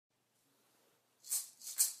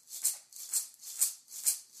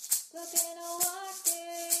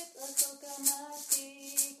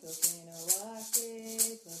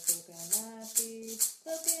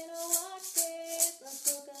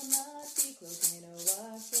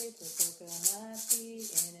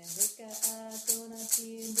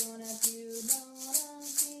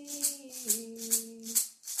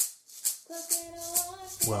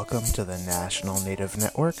Welcome to the National Native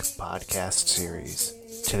Network podcast series.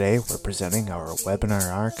 Today we're presenting our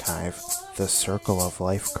webinar archive, The Circle of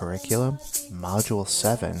Life Curriculum, Module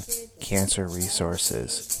 7, Cancer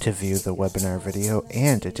Resources. To view the webinar video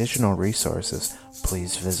and additional resources,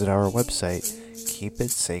 please visit our website,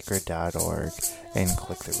 keepitsacred.org, and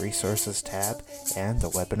click the Resources tab and the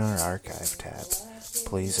Webinar Archive tab.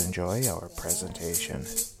 Please enjoy our presentation.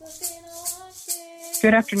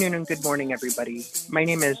 Good afternoon and good morning, everybody. My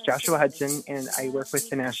name is Joshua Hudson, and I work with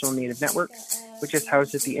the National Native Network, which is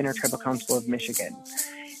housed at the Intertribal Council of Michigan.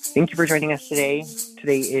 Thank you for joining us today.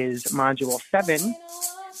 Today is Module 7,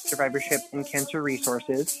 Survivorship and Cancer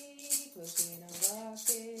Resources.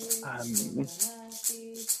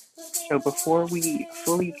 So before we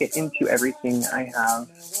fully get into everything, I have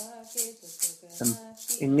some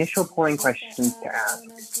initial polling questions to ask.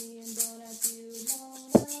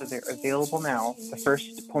 So they're available now. The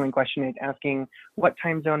first polling question is asking, what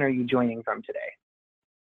time zone are you joining from today?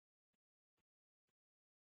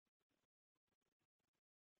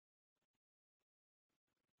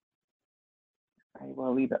 I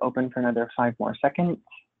will leave it open for another 5 more seconds.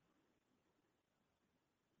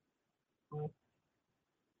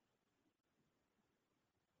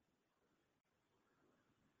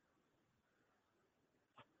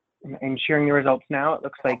 I'm sharing the results now. It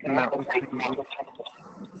looks like Mountain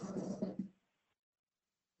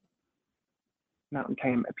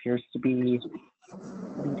Time appears to be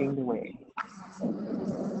leading the way.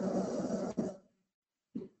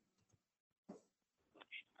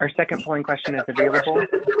 Our second polling question is available.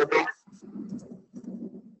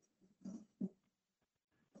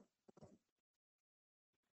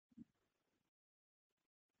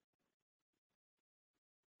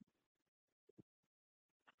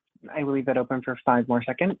 I will leave it open for 5 more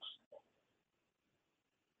seconds.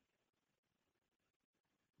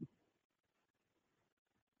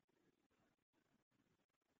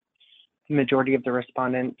 The majority of the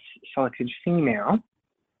respondents selected female.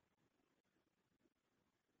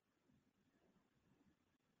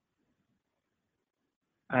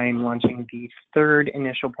 I'm launching the third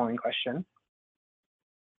initial polling question.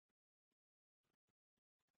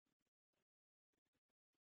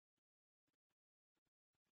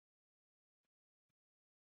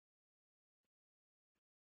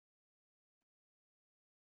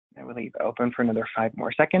 I will leave it open for another 5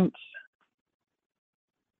 more seconds.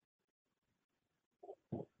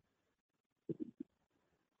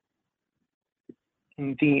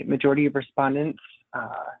 And the majority of respondents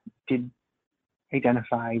did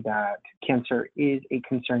identify that cancer is a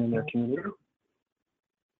concern in their community.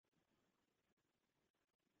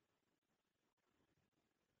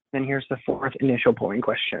 Then here's the fourth initial polling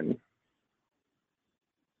question.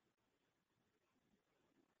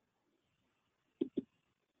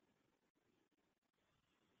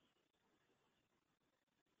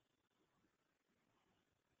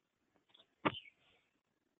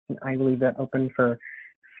 And I leave that open for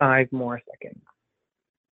 5 more seconds.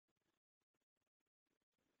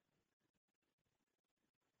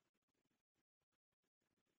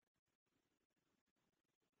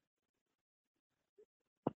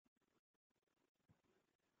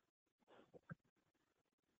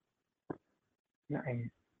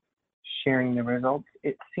 I'm sharing the results.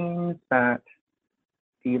 It seems that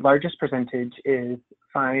the largest percentage is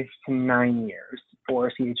 5 to 9 years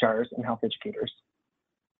for CHRs and health educators.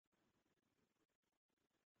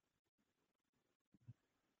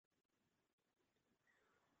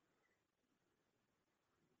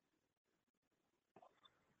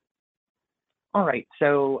 All right,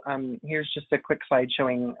 so here's just a quick slide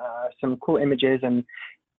showing some cool images and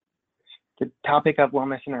the topic of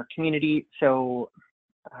wellness in our community. So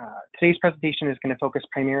today's presentation is going to focus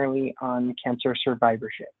primarily on cancer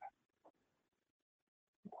survivorship.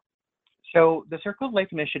 So the Circle of Life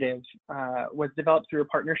Initiative was developed through a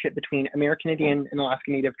partnership between American Indian and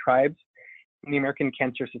Alaska Native tribes and the American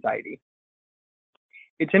Cancer Society.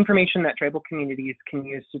 It's information that tribal communities can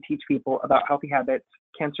use to teach people about healthy habits,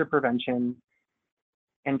 cancer prevention,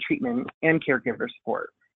 and treatment, and caregiver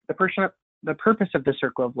support. The purpose of the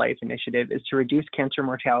Circle of Life Initiative is to reduce cancer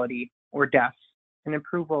mortality or deaths and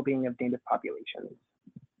improve well-being of Native populations.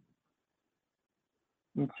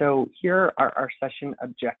 And so here are our session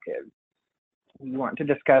objectives. We want to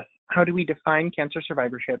discuss, how do we define cancer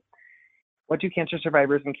survivorship? What do cancer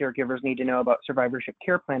survivors and caregivers need to know about survivorship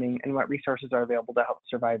care planning, and what resources are available to help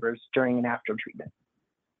survivors during and after treatment?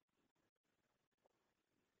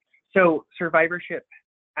 So survivorship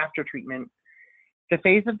after treatment. The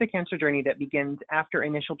phase of the cancer journey that begins after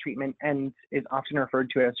initial treatment ends is often referred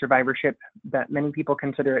to as survivorship, but many people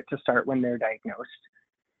consider it to start when they're diagnosed.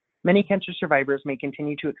 Many cancer survivors may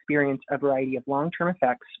continue to experience a variety of long-term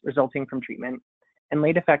effects resulting from treatment, and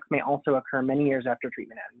late effects may also occur many years after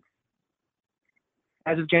treatment ends.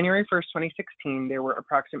 As of January 1st, 2016, there were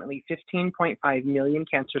approximately 15.5 million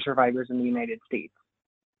cancer survivors in the United States.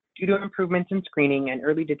 Due to improvements in screening and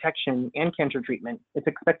early detection and cancer treatment, it's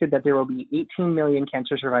expected that there will be 18 million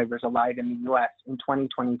cancer survivors alive in the US in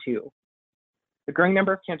 2022. The growing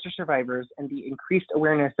number of cancer survivors and the increased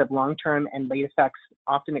awareness of long-term and late effects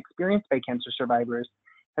often experienced by cancer survivors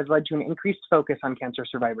has led to an increased focus on cancer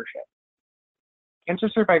survivorship. Cancer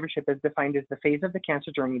survivorship is defined as the phase of the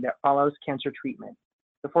cancer journey that follows cancer treatment.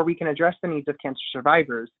 Before we can address the needs of cancer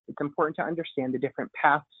survivors, it's important to understand the different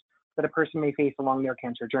paths that a person may face along their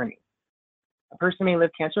cancer journey. A person may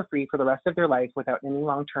live cancer-free for the rest of their life without any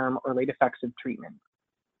long-term or late effects of treatment.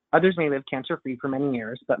 Others may live cancer-free for many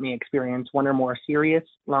years, but may experience one or more serious,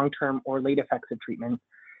 long-term, or late effects of treatment,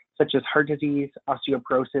 such as heart disease,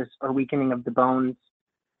 osteoporosis, or weakening of the bones,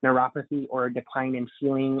 neuropathy, or a decline in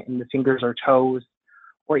feeling in the fingers or toes,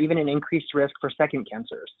 or even an increased risk for second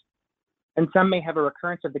cancers. And some may have a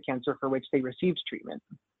recurrence of the cancer for which they received treatment.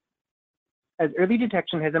 As early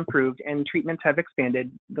detection has improved and treatments have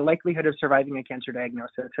expanded, the likelihood of surviving a cancer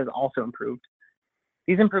diagnosis has also improved.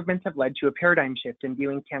 These improvements have led to a paradigm shift in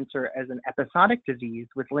viewing cancer as an episodic disease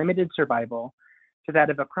with limited survival to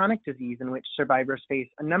that of a chronic disease in which survivors face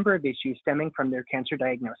a number of issues stemming from their cancer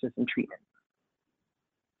diagnosis and treatment.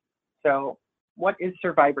 So, what is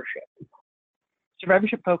survivorship?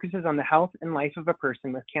 Survivorship focuses on the health and life of a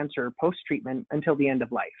person with cancer post-treatment until the end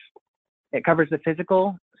of life. It covers the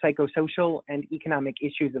physical, psychosocial, and economic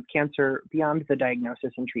issues of cancer beyond the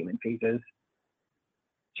diagnosis and treatment phases.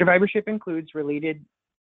 Survivorship includes related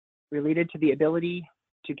to the ability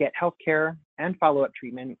to get health care and follow-up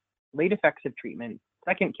treatment, late effects of treatment,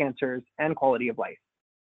 second cancers, and quality of life.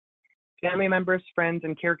 Family members, friends,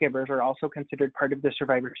 and caregivers are also considered part of the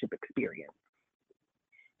survivorship experience.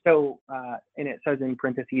 So, and it says in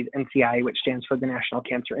parentheses NCI, which stands for the National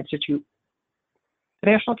Cancer Institute. The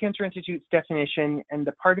National Cancer Institute's definition and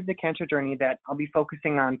the part of the cancer journey that I'll be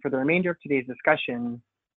focusing on for the remainder of today's discussion,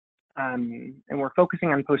 and we're focusing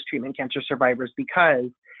on post-treatment cancer survivors because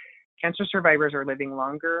cancer survivors are living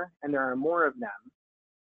longer and there are more of them.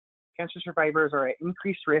 Cancer survivors are at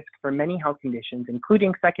increased risk for many health conditions,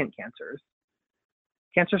 including second cancers.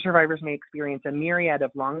 Cancer survivors may experience a myriad of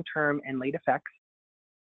long-term and late effects.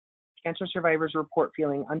 Cancer survivors report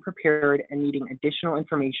feeling unprepared and needing additional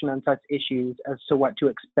information on such issues as to what to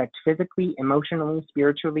expect physically, emotionally,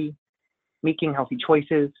 spiritually, making healthy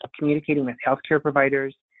choices, communicating with healthcare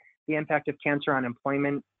providers, the impact of cancer on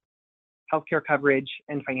employment, healthcare coverage,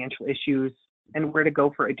 and financial issues, and where to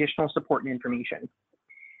go for additional support and information.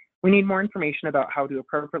 We need more information about how to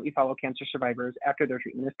appropriately follow cancer survivors after their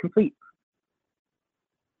treatment is complete.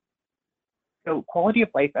 So, quality of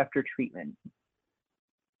life after treatment.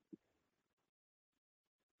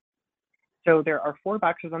 So there are 4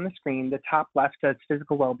 boxes on the screen. The top left says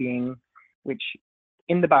physical well-being, which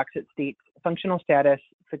in the box it states functional status,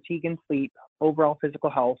 fatigue and sleep, overall physical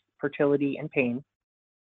health, fertility, and pain.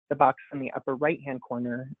 The box in the upper right-hand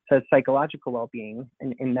corner says psychological well-being,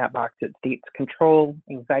 and in that box it states control,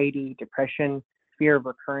 anxiety, depression, fear of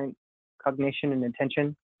recurrent, cognition, and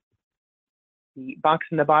attention. The box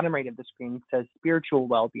in the bottom right of the screen says spiritual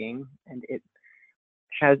well-being, and it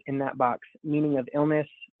has in that box meaning of illness,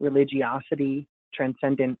 religiosity,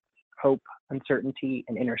 transcendence, hope, uncertainty,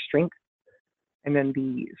 and inner strength. And then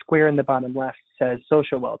the square in the bottom left says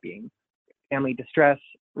social well-being, family distress,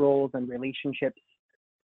 roles and relationships,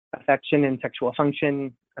 affection and sexual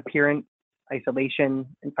function, appearance, isolation,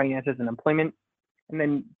 and finances and employment. And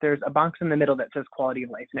then there's a box in the middle that says quality of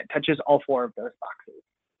life, and it touches all 4 of those boxes.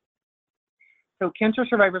 So cancer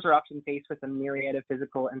survivors are often faced with a myriad of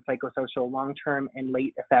physical and psychosocial long-term and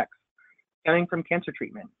late effects stemming from cancer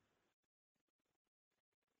treatment.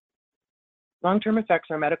 Long-term effects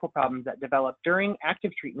are medical problems that develop during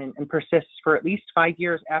active treatment and persist for at least 5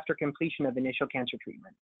 years after completion of initial cancer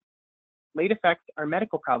treatment. Late effects are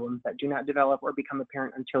medical problems that do not develop or become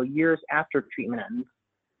apparent until years after treatment ends.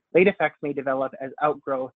 Late effects may develop as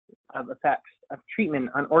outgrowth of effects of treatment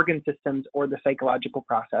on organ systems or the psychological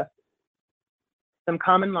process. Some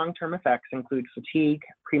common long-term effects include fatigue,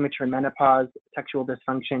 premature menopause, sexual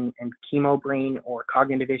dysfunction, and chemo brain or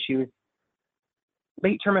cognitive issues.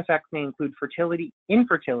 Late-term effects may include fertility,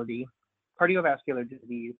 infertility, cardiovascular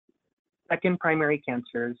disease, second primary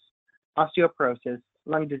cancers, osteoporosis,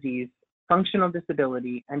 lung disease, functional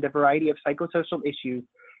disability, and a variety of psychosocial issues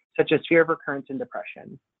such as fear of recurrence and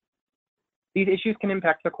depression. These issues can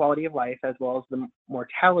impact the quality of life as well as the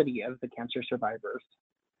mortality of the cancer survivors.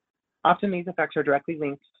 Often these effects are directly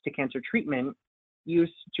linked to cancer treatment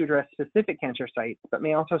used to address specific cancer sites, but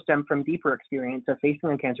may also stem from deeper experience of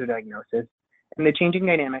facing a cancer diagnosis and the changing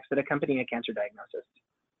dynamics that accompany a cancer diagnosis.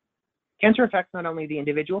 Cancer affects not only the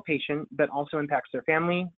individual patient, but also impacts their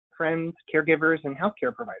family, friends, caregivers, and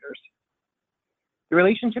healthcare providers. The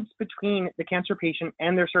relationships between the cancer patient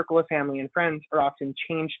and their circle of family and friends are often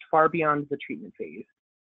changed far beyond the treatment phase.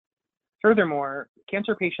 Furthermore,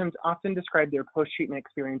 cancer patients often describe their post-treatment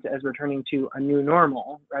experience as returning to a new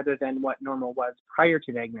normal rather than what normal was prior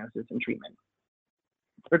to diagnosis and treatment.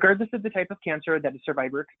 Regardless of the type of cancer that a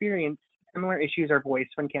survivor experienced, similar issues are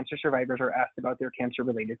voiced when cancer survivors are asked about their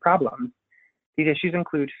cancer-related problems. These issues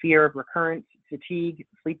include fear of recurrence, fatigue,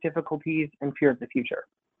 sleep difficulties, and fear of the future.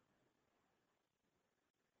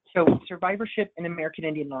 So, survivorship in American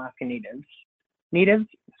Indian and Alaska Natives. Natives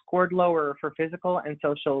scored lower for physical and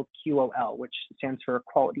social QOL, which stands for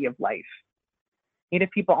quality of life. Native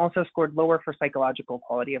people also scored lower for psychological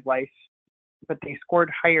quality of life, but they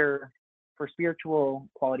scored higher for spiritual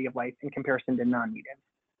quality of life in comparison to non-Natives.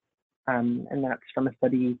 And that's from a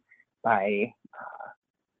study by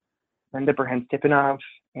Linda Burhans-Tipanov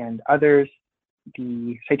and others.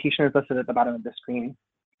 The citation is listed at the bottom of the screen.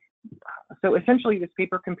 So essentially, this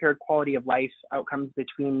paper compared quality of life outcomes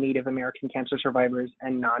between Native American cancer survivors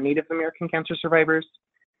and non-Native American cancer survivors.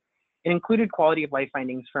 It included quality of life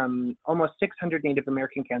findings from almost 600 Native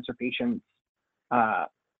American cancer patients,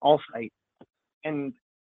 all sites, and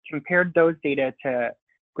compared those data to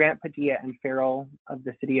Grant, Padilla, and Farrell of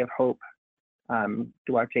the City of Hope,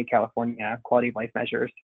 Duarte, California, quality of life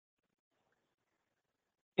measures.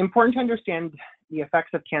 Important to understand the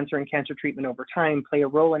effects of cancer and cancer treatment over time play a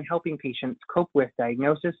role in helping patients cope with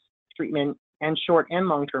diagnosis, treatment, and short and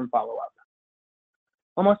long-term follow-up.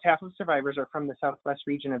 Almost half of survivors are from the Southwest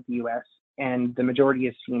region of the US, and the majority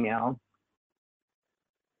is female.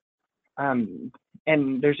 And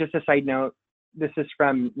there's just a side note, this is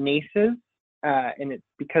from NACEs, and it's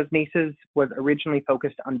because NACEs was originally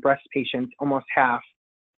focused on breast patients, almost half,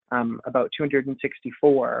 about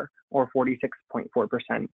 264 or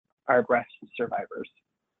 46.4% are breast survivors.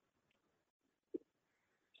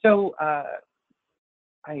 So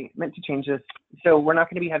I meant to change this. So we're not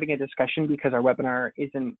going to be having a discussion because our webinar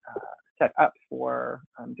isn't set up for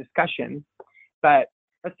discussion, but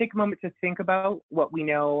let's take a moment to think about what we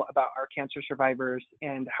know about our cancer survivors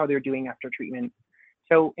and how they're doing after treatment.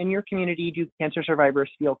 So in your community, do cancer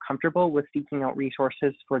survivors feel comfortable with seeking out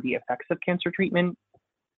resources for the effects of cancer treatment?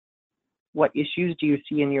 What issues do you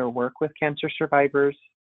see in your work with cancer survivors?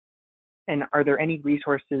 And are there any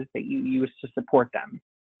resources that you use to support them?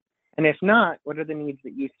 And if not, what are the needs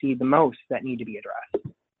that you see the most that need to be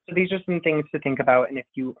addressed? So these are some things to think about. And if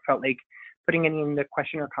you felt like putting any in the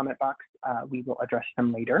question or comment box, we will address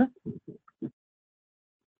them later.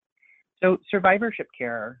 So survivorship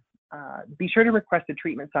care, be sure to request a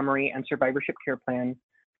treatment summary and survivorship care plan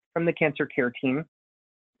from the cancer care team.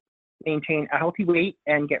 Maintain a healthy weight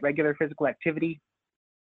and get regular physical activity.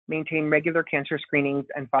 Maintain regular cancer screenings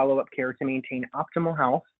and follow-up care to maintain optimal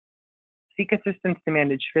health. Seek assistance to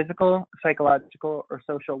manage physical, psychological, or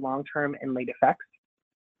social long-term and late effects.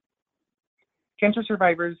 Cancer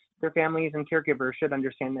survivors, their families, and caregivers should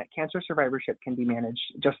understand that cancer survivorship can be managed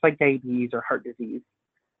just like diabetes or heart disease.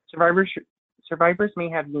 Survivors may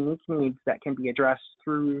have unique needs that can be addressed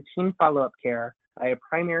through routine follow-up care by a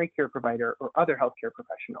primary care provider or other healthcare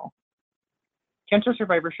professional. Cancer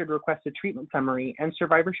survivors should request a treatment summary and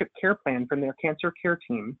survivorship care plan from their cancer care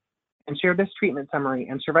team and share this treatment summary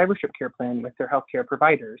and survivorship care plan with their healthcare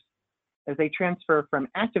providers as they transfer from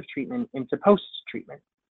active treatment into post-treatment.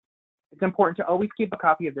 It's important to always keep a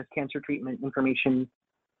copy of this cancer treatment information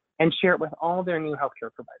and share it with all their new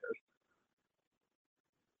healthcare providers.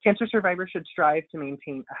 Cancer survivors should strive to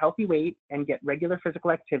maintain a healthy weight and get regular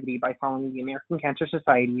physical activity by following the American Cancer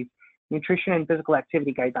Society's nutrition and physical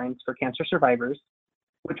activity guidelines for cancer survivors,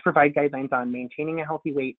 which provide guidelines on maintaining a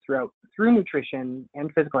healthy weight through nutrition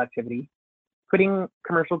and physical activity, quitting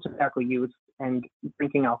commercial tobacco use, and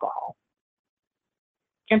drinking alcohol.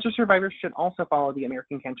 Cancer survivors should also follow the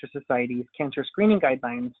American Cancer Society's cancer screening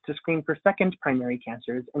guidelines to screen for second primary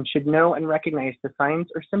cancers and should know and recognize the signs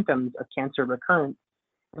or symptoms of cancer recurrence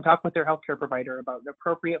and talk with their healthcare provider about the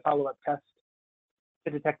appropriate follow-up tests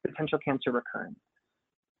to detect potential cancer recurrence.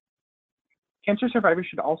 Cancer survivors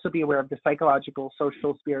should also be aware of the psychological,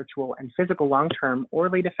 social, spiritual, and physical long-term or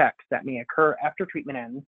late effects that may occur after treatment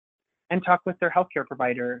ends and talk with their healthcare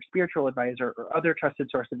provider, spiritual advisor, or other trusted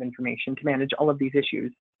source of information to manage all of these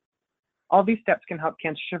issues. All these steps can help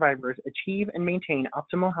cancer survivors achieve and maintain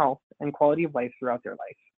optimal health and quality of life throughout their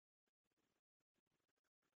life.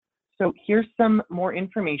 So here's some more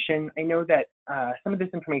information. I know that some of this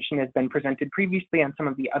information has been presented previously on some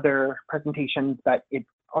of the other presentations, but it's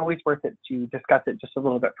always worth it to discuss it just a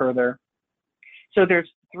little bit further. So there's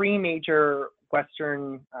three major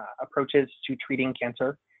Western approaches to treating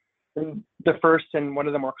cancer. And the first and one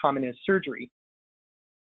of the more common is surgery.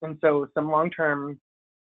 And so some long-term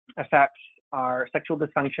effects are sexual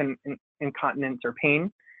dysfunction, incontinence, or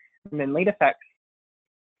pain. And then late effects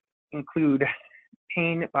include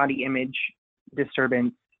pain, body image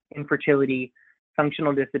disturbance, infertility,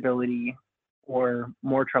 functional disability, or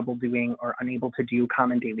more trouble doing or unable to do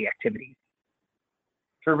common daily activities.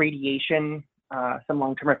 For radiation, some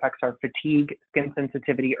long-term effects are fatigue, skin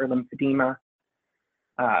sensitivity, or lymphedema.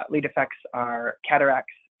 Late effects are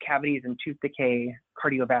cataracts, cavities and tooth decay,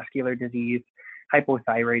 cardiovascular disease,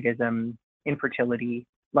 hypothyroidism, infertility,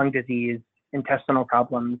 lung disease, intestinal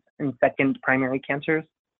problems, and second primary cancers.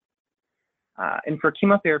 And for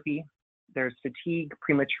chemotherapy, there's fatigue,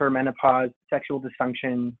 premature menopause, sexual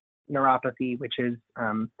dysfunction, neuropathy, which is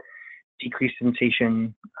decreased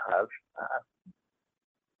sensation of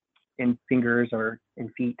in fingers or in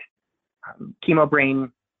feet,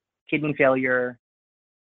 chemobrain, kidney failure,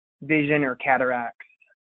 vision or cataracts,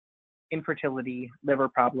 infertility, liver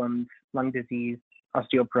problems, lung disease,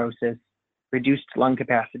 osteoporosis, reduced lung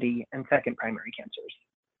capacity, and second primary cancers.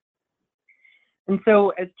 And so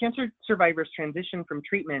as cancer survivors transition from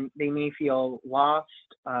treatment, they may feel lost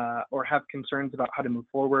or have concerns about how to move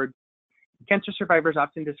forward. Cancer survivors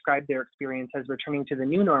often describe their experience as returning to the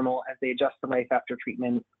new normal as they adjust to life after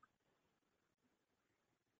treatment.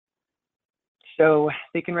 So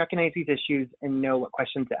they can recognize these issues and know what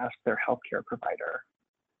questions to ask their healthcare provider.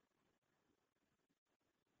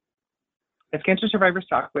 As cancer survivors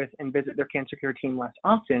talk with and visit their cancer care team less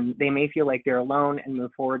often, they may feel like they're alone and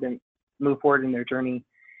move forward in their journey.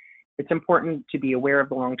 It's important to be aware of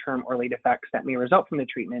the long-term or late effects that may result from the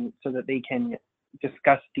treatment so that they can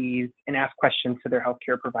discuss these and ask questions to their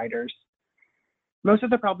healthcare providers. Most of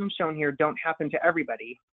the problems shown here don't happen to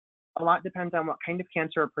everybody. A lot depends on what kind of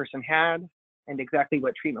cancer a person had and exactly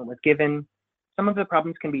what treatment was given. Some of the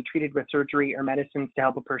problems can be treated with surgery or medicines to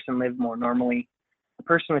help a person live more normally. A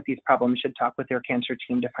person with these problems should talk with their cancer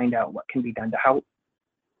team to find out what can be done to help.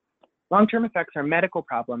 Long-term effects are medical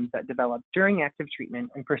problems that develop during active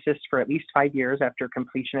treatment and persist for at least 5 years after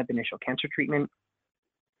completion of initial cancer treatment.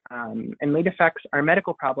 And late effects are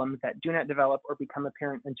medical problems that do not develop or become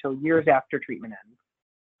apparent until years after treatment ends.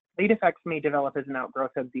 Late effects may develop as an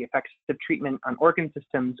outgrowth of the effects of treatment on organ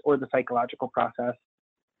systems or the psychological process.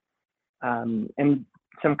 And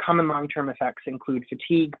some common long-term effects include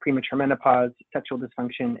fatigue, premature menopause, sexual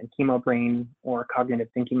dysfunction, and chemobrain or cognitive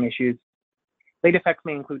thinking issues. Late effects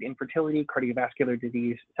may include infertility, cardiovascular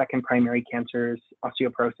disease, second primary cancers,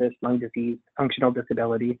 osteoporosis, lung disease, functional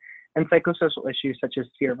disability, and psychosocial issues such as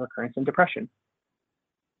fear of recurrence and depression.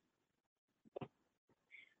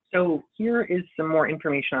 So here is some more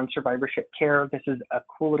information on survivorship care. This is a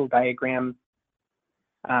cool little diagram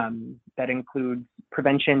that includes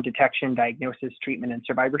prevention, detection, diagnosis, treatment, and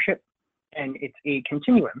survivorship. And it's a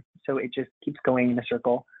continuum, so it just keeps going in a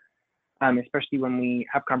circle, especially when we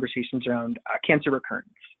have conversations around cancer recurrence.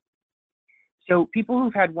 So people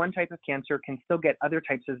who've had one type of cancer can still get other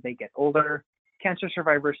types as they get older. Cancer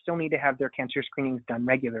survivors still need to have their cancer screenings done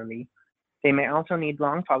regularly. They may also need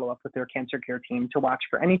long follow-up with their cancer care team to watch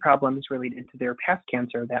for any problems related to their past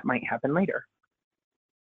cancer that might happen later.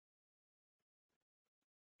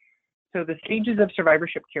 So the stages of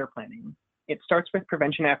survivorship care planning. It starts with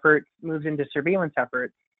prevention efforts, moves into surveillance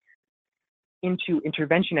efforts, into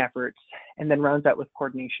intervention efforts, and then rounds out with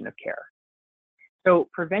coordination of care. So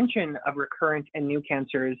prevention of recurrent and new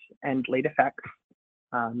cancers and late effects.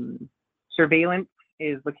 Surveillance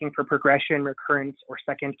is looking for progression, recurrence, or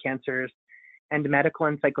second cancers, and medical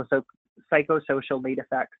and psychosocial late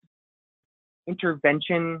effects.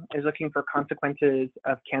 Intervention is looking for consequences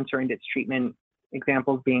of cancer and its treatment,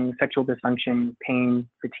 examples being sexual dysfunction, pain,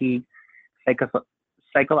 fatigue,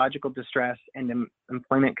 psychological distress, and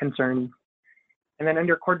employment concerns. And then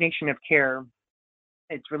under coordination of care,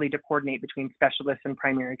 it's really to coordinate between specialists and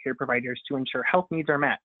primary care providers to ensure health needs are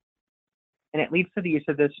met. And it leads to the use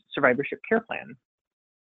of this survivorship care plan.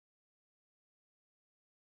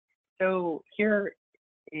 So here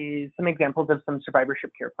is some examples of some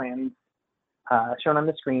survivorship care plans shown on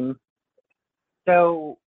the screen.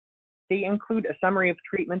 So they include a summary of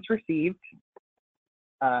treatments received,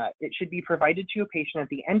 It should be provided to a patient at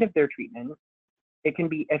the end of their treatment. It can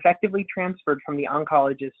be effectively transferred from the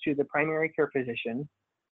oncologist to the primary care physician.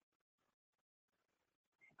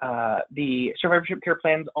 The survivorship care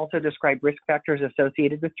plans also describe risk factors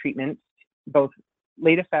associated with treatments, both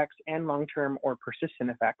late effects and long-term or persistent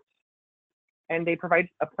effects. And they provide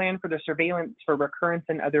a plan for the surveillance for recurrence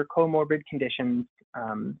and other comorbid conditions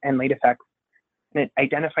and late effects. And it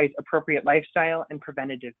identifies appropriate lifestyle and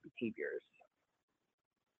preventative behaviors.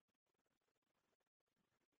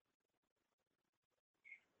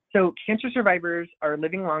 So cancer survivors are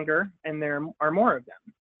living longer, and there are more of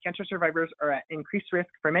them. Cancer survivors are at increased risk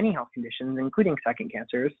for many health conditions, including second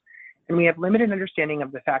cancers, and we have limited understanding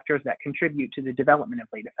of the factors that contribute to the development of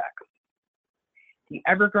late effects. The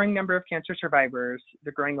ever-growing number of cancer survivors,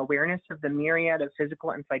 the growing awareness of the myriad of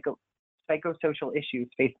physical and psychosocial issues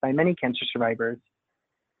faced by many cancer survivors,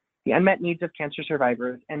 the unmet needs of cancer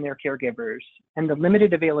survivors and their caregivers, and the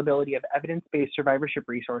limited availability of evidence-based survivorship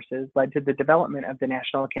resources led to the development of the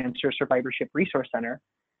National Cancer Survivorship Resource Center,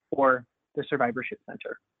 or the Survivorship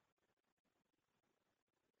Center.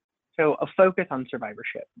 So a focus on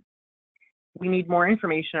survivorship. We need more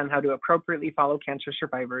information on how to appropriately follow cancer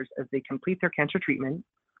survivors as they complete their cancer treatment,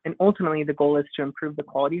 and ultimately the goal is to improve the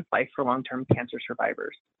quality of life for long-term cancer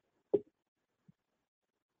survivors.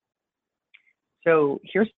 So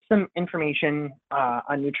here's some information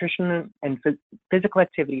on nutrition and physical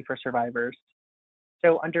activity for survivors.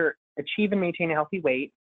 So under achieve and maintain a healthy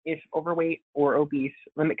weight, if overweight or obese,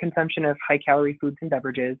 limit consumption of high-calorie foods and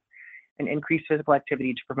beverages, and increase physical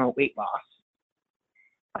activity to promote weight loss.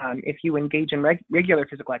 If you engage in regular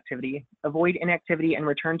physical activity, avoid inactivity and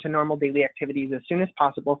return to normal daily activities as soon as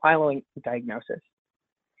possible following diagnosis.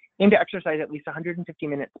 Aim to exercise at least 150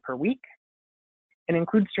 minutes per week, and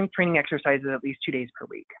include strength training exercises at least 2 days per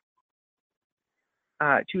week.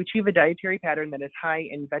 To achieve a dietary pattern that is high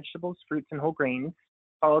in vegetables, fruits, and whole grains,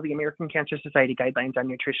 follow the American Cancer Society guidelines on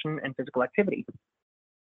nutrition and physical activity.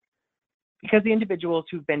 Because the individuals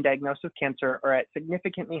who've been diagnosed with cancer are at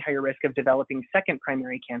significantly higher risk of developing second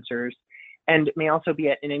primary cancers and may also be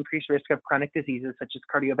at an increased risk of chronic diseases such as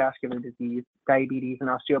cardiovascular disease, diabetes, and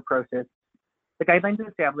osteoporosis, the guidelines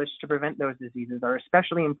established to prevent those diseases are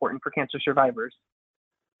especially important for cancer survivors.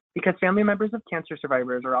 Because family members of cancer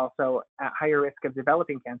survivors are also at higher risk of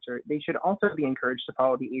developing cancer, they should also be encouraged to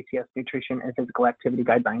follow the ACS nutrition and physical activity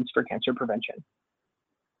guidelines for cancer prevention.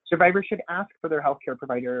 Survivors should ask for their healthcare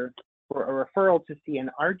provider for a referral to see an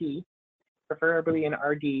RD, preferably an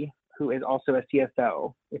RD who is also a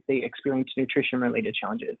CSO if they experience nutrition-related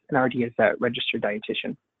challenges. An RD is a registered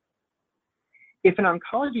dietitian. If an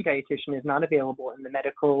oncology dietitian is not available in the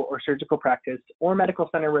medical or surgical practice or medical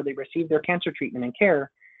center where they receive their cancer treatment and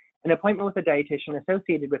care, an appointment with a dietitian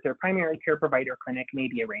associated with their primary care provider clinic may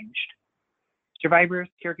be arranged. Survivors,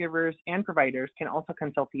 caregivers, and providers can also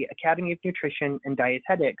consult the Academy of Nutrition and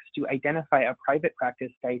Dietetics to identify a private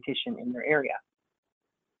practice dietitian in their area.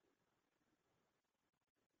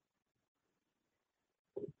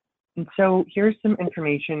 And so here's some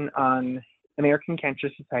information on American Cancer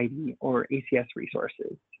Society, or ACS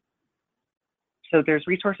resources. So there's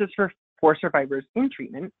resources for survivors in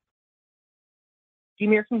treatment. The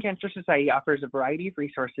American Cancer Society offers a variety of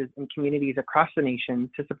resources in communities across the nation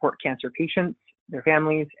to support cancer patients, their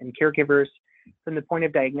families, and caregivers from the point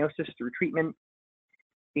of diagnosis through treatment.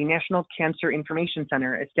 The National Cancer Information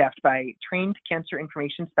Center is staffed by trained cancer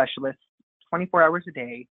information specialists 24 hours a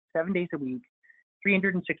day, 7 days a week,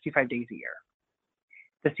 365 days a year.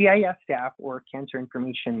 The CIS staff, or Cancer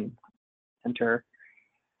Information Center,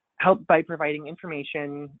 help by providing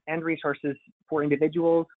information and resources for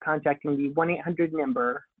individuals contacting the 1-800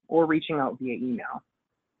 number or reaching out via email.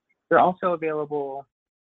 They're also available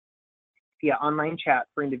via online chat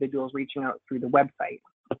for individuals reaching out through the website.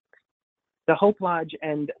 The Hope Lodge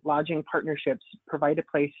and lodging partnerships provide a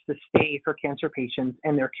place to stay for cancer patients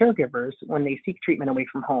and their caregivers when they seek treatment away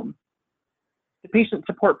from home. The patient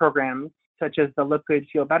support programs, such as the Look Good,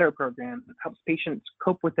 Feel Better program, helps patients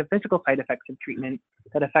cope with the physical side effects of treatment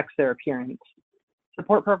that affects their appearance.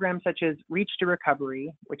 Support programs such as Reach to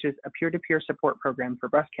Recovery, which is a peer-to-peer support program for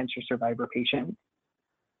breast cancer survivor patients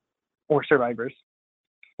or survivors,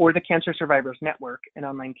 or the Cancer Survivors Network, an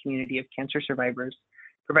online community of cancer survivors,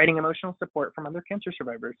 providing emotional support from other cancer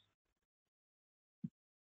survivors.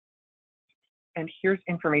 And here's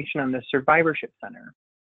information on the Survivorship Center.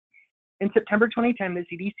 In September 2010, the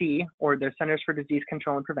CDC, or the Centers for Disease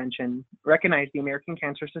Control and Prevention, recognized the American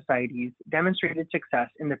Cancer Society's demonstrated success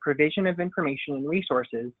in the provision of information and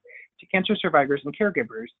resources to cancer survivors and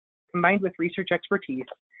caregivers, combined with research expertise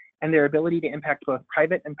and their ability to impact both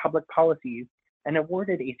private and public policies and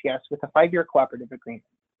awarded ACS with a 5-year cooperative agreement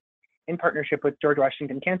in partnership with George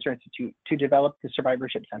Washington Cancer Institute to develop the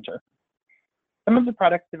Survivorship Center. Some of the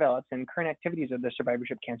products developed and current activities of the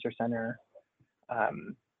Survivorship Cancer Center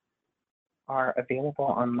are available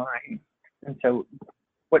online. And so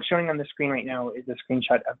what's showing on the screen right now is a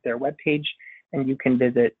screenshot of their webpage, and you can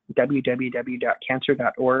visit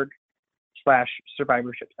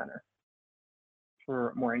www.cancer.org/survivorship center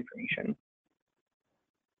for more information.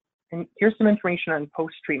 And here's some information on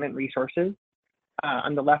post-treatment resources.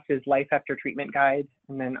 On the left is Life After Treatment Guide,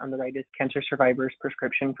 and then on the right is Cancer Survivors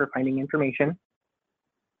Prescription for Finding Information.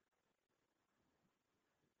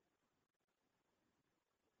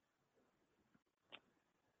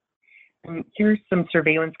 And here's some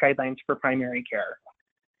surveillance guidelines for primary care.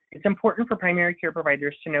 It's important for primary care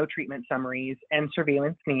providers to know treatment summaries and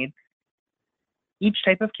surveillance needs. Each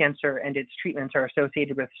type of cancer and its treatments are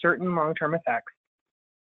associated with certain long-term effects.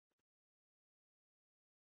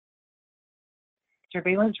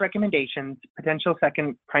 Surveillance recommendations, potential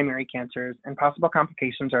second primary cancers, and possible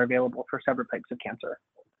complications are available for several types of cancer.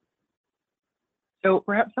 So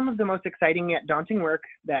perhaps some of the most exciting yet daunting work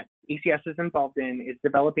that ACS is involved in is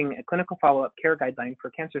developing a clinical follow-up care guideline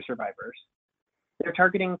for cancer survivors. They're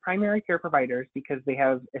targeting primary care providers because they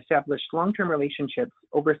have established long-term relationships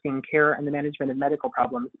overseeing care and the management of medical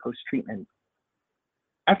problems post-treatment.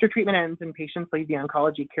 After treatment ends and patients leave the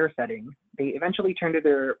oncology care setting, they eventually turn to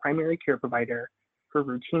their primary care provider for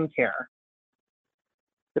routine care.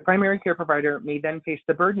 The primary care provider may then face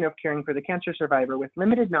the burden of caring for the cancer survivor with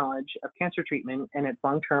limited knowledge of cancer treatment and its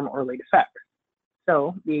long-term or late effects.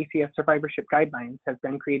 So the ACS Survivorship Guidelines have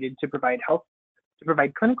been created to provide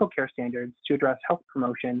clinical care standards to address health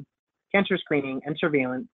promotion, cancer screening and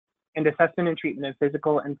surveillance, and assessment and treatment of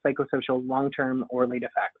physical and psychosocial long-term or late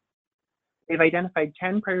effects. They've identified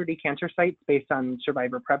 10 priority cancer sites based on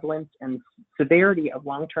survivor prevalence and severity of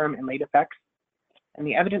long-term and late effects, and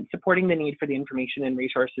the evidence supporting the need for the information and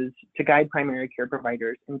resources to guide primary care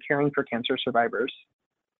providers in caring for cancer survivors.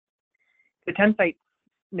 The 10 sites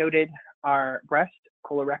noted are breast,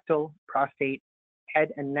 colorectal, prostate,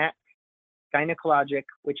 head and neck, gynecologic,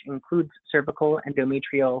 which includes cervical,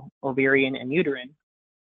 endometrial, ovarian, and uterine,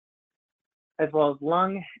 as well as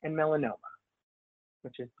lung and melanoma,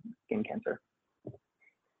 which is skin cancer.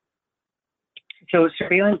 So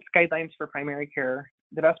surveillance guidelines for primary care.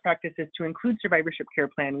 The best practice is to include survivorship care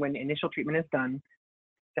plan when initial treatment is done.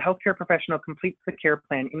 The healthcare professional completes the care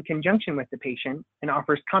plan in conjunction with the patient and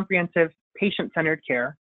offers comprehensive patient-centered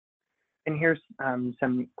care. And here's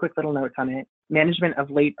some quick little notes on it. Management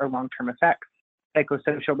of late or long-term effects,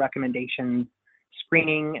 psychosocial recommendations,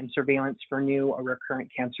 screening and surveillance for new or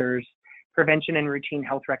recurrent cancers, prevention and routine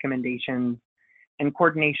health recommendations, and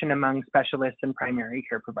coordination among specialists and primary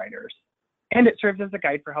care providers. And it serves as a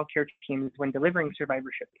guide for healthcare teams when delivering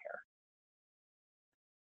survivorship care.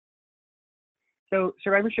 So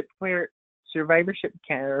survivorship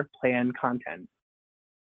care plan content.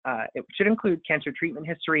 It should include cancer treatment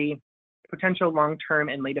history, potential long-term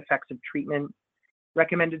and late effects of treatment,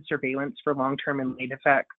 recommended surveillance for long-term and late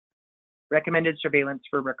effects, recommended surveillance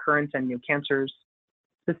for recurrence and new cancers,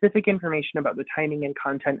 specific information about the timing and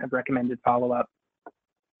content of recommended follow-up,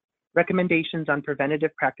 recommendations on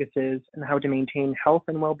preventative practices and how to maintain health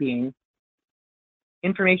and well-being,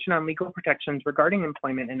 information on legal protections regarding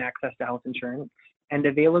employment and access to health insurance, and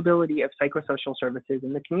availability of psychosocial services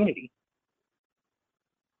in the community.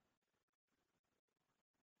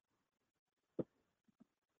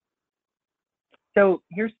 So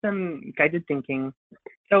here's some guided thinking.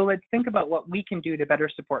 So let's think about what we can do to better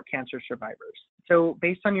support cancer survivors. So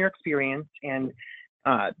based on your experience and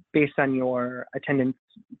based on your attendance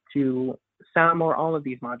to some or all of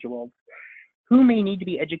these modules, who may need to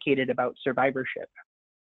be educated about survivorship?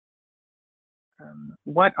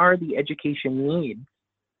 What are the education needs?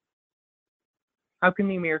 How can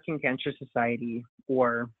the American Cancer Society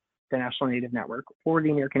or the National Native Network or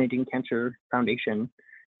the American Indian Cancer Foundation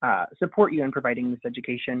support you in providing this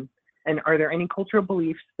education? And are there any cultural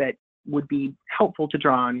beliefs that would be helpful to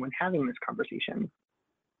draw on when having this conversation?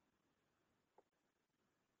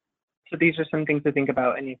 So these are some things to think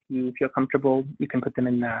about, and if you feel comfortable, you can put them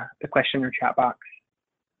in the question or chat box.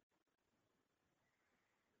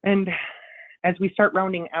 And as we start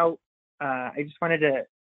rounding out, I just wanted to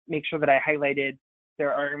make sure that I highlighted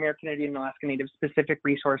there are American Indian and Alaska Native specific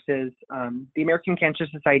resources. The American Cancer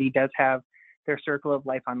Society does have their Circle of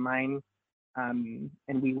Life online, and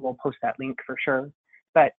we will post that link for sure.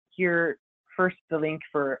 But here, first, the link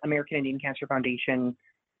for American Indian Cancer Foundation,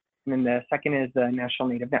 and then the second is the National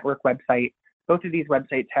Native Network website. Both of these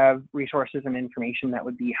websites have resources and information that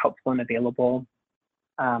would be helpful and available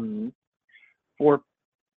for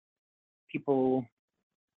people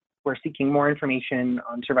who are seeking more information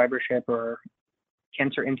on survivorship or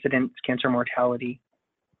cancer incidence, cancer mortality,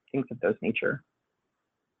 things of those nature.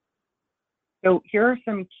 So here are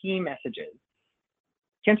some key messages.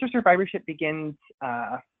 Cancer survivorship begins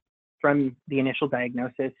from the initial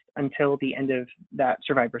diagnosis until the end of that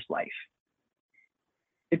survivor's life.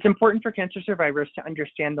 It's important for cancer survivors to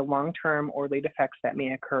understand the long-term or late effects that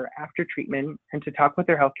may occur after treatment and to talk with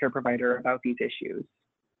their healthcare provider about these issues.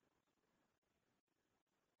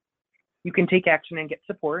 You can take action and get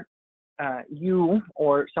support. You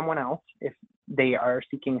or someone else, if they are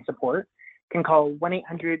seeking support, can call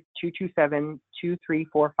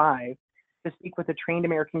 1-800-227-2345 to speak with a trained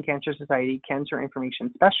American Cancer Society cancer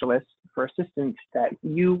information specialist for assistance that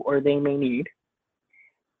you or they may need.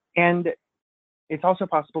 And it's also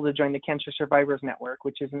possible to join the Cancer Survivors Network,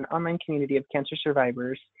 which is an online community of cancer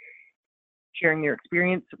survivors sharing their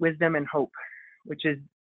experience, wisdom, and hope, which is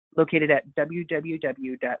located at www.csn.org.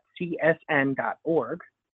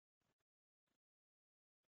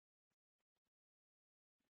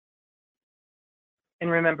 And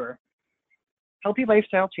remember, healthy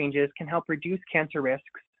lifestyle changes can help reduce cancer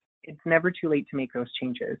risks. It's never too late to make those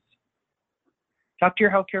changes. Talk to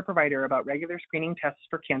your healthcare provider about regular screening tests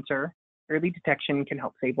for cancer. Early detection can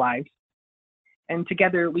help save lives. And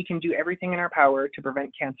together, we can do everything in our power to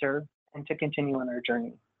prevent cancer and to continue on our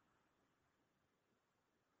journey.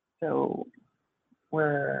 So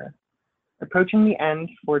we're approaching the end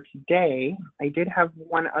for today. I did have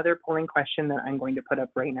one other polling question that I'm going to put up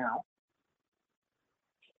right now.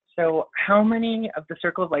 So how many of the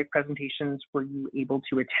Circle of Life presentations were you able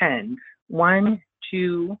to attend? 1,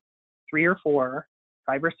 2, 3 or 4,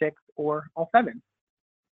 5 or 6, or all 7?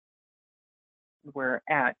 We're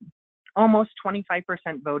at almost 25%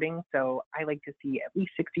 voting, so I like to see at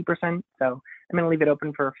least 60%. So I'm going to leave it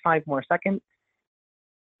open for 5 more seconds.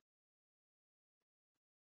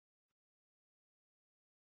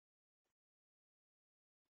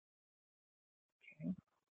 Okay.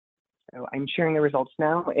 So I'm sharing the results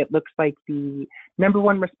now. It looks like the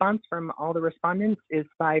 #1 response from all the respondents is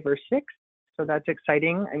 5 or 6. So that's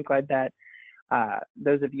exciting. I'm glad that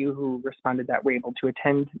those of you who responded that were able to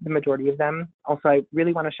attend, the majority of them. Also, I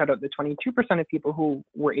really want to shout out the 22% of people who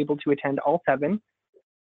were able to attend all 7.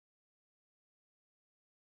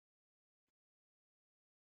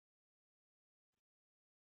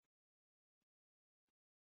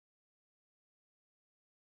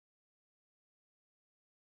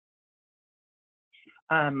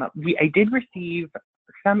 I did receive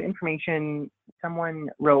some information. Someone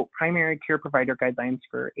wrote primary care provider guidelines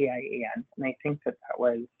for AIAN, and I think that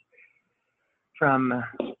was from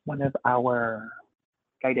one of our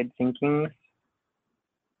guided thinkings.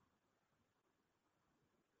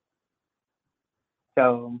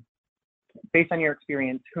 So based on your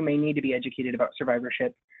experience, who may need to be educated about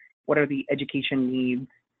survivorship? What are the education needs?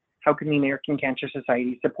 How can the American Cancer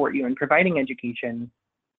Society support you in providing education,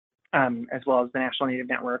 as well as the National Native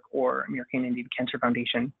Network or American Indian Cancer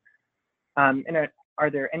Foundation? And are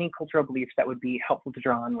there any cultural beliefs that would be helpful to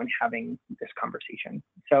draw on when having this conversation?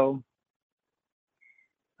 So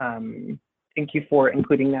thank you for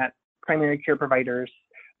including that. Primary care providers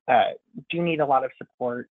do need a lot of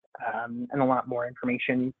support and a lot more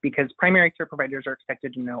information, because primary care providers are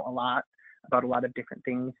expected to know a lot about a lot of different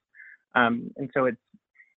things. And so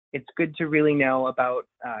it's good to really know about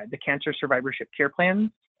the cancer survivorship care plans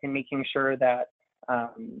and making sure that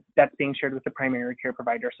that's being shared with the primary care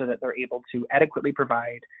provider so that they're able to adequately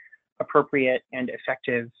provide appropriate and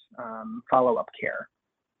effective follow-up care.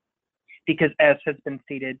 Because as has been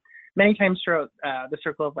stated many times throughout the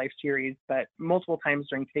Circle of Life series, but multiple times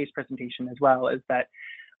during today's presentation as well, is that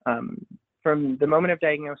from the moment of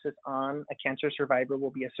diagnosis on, a cancer survivor will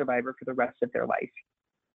be a survivor for the rest of their life.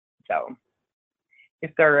 So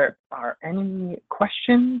if there are any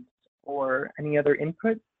questions or any other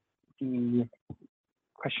input, the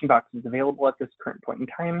question box is available at this current point in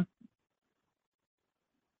time.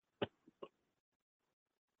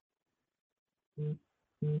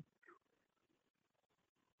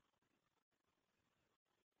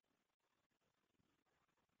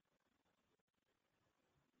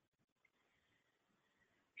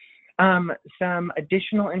 Some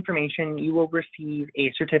additional information: you will receive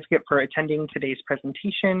a certificate for attending today's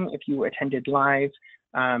presentation if you attended live,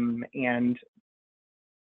 and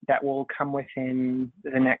that will come within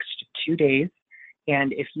the next 2 days.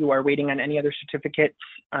 And if you are waiting on any other certificates,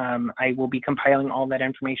 I will be compiling all that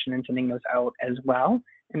information and sending those out as well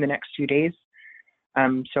in the next 2 days.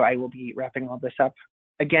 So I will be wrapping all this up.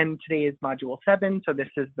 Again, today is Module 7, so this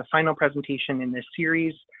is the final presentation in this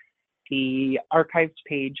series. the archived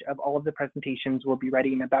page of all of the presentations will be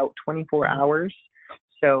ready in about 24 hours.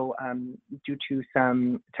 So due to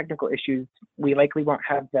some technical issues, we likely won't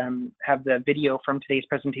have the video from today's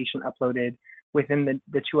presentation uploaded within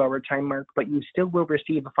the 2-hour time mark, but you still will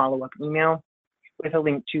receive a follow-up email with a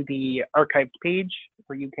link to the archived page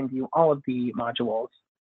where you can view all of the modules.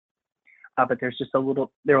 But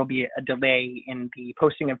there will be a delay in the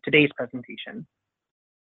posting of today's presentation.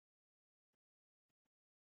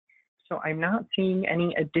 So I'm not seeing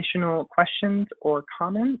any additional questions or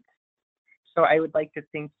comments. So I would like to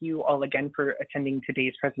thank you all again for attending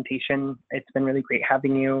today's presentation. It's been really great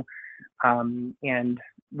having you. And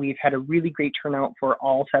we've had a really great turnout for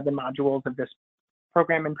all 7 modules of this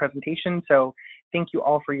program and presentation. So thank you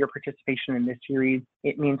all for your participation in this series.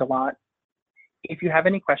 It means a lot. If you have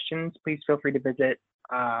any questions, please feel free to visit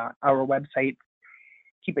our website,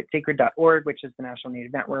 keepitsacred.org, which is the National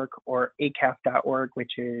Native Network, or acaf.org,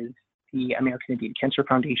 which is the American Indian Cancer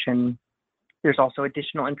Foundation. There's also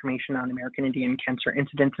additional information on American Indian cancer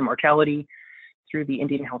incidence and mortality through the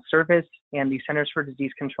Indian Health Service and the Centers for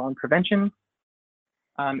Disease Control and Prevention.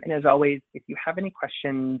 And as always, if you have any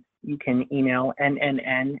questions, you can email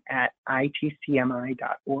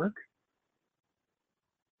nnn@itcmi.org.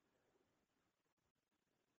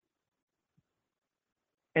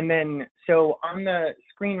 And then, so on the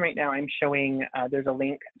screen right now, I'm showing there's a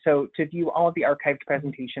link. So to view all of the archived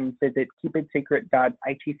presentations, visit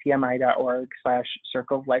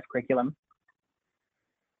keepitsacred.itcmi.org/Circle of Life curriculum.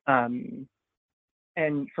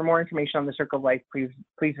 And for more information on the Circle of Life, please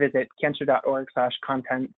visit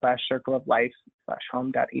cancer.org/content/Circle of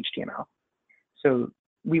Life/home.html. So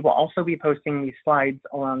we will also be posting these slides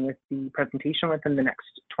along with the presentation within the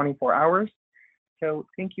next 24 hours. So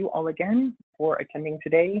thank you all again for attending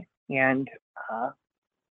today, and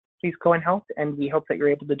please go in health, and we hope that you're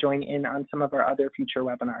able to join in on some of our other future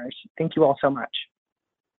webinars. Thank you all so much.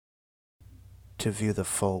 To view the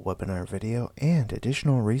full webinar video and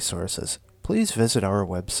additional resources, please visit our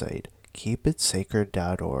website,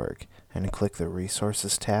 keepitsacred.org, and click the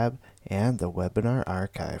Resources tab and the Webinar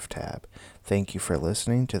Archive tab. Thank you for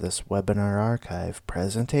listening to this Webinar Archive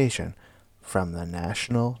presentation from the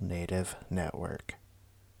National Native Network.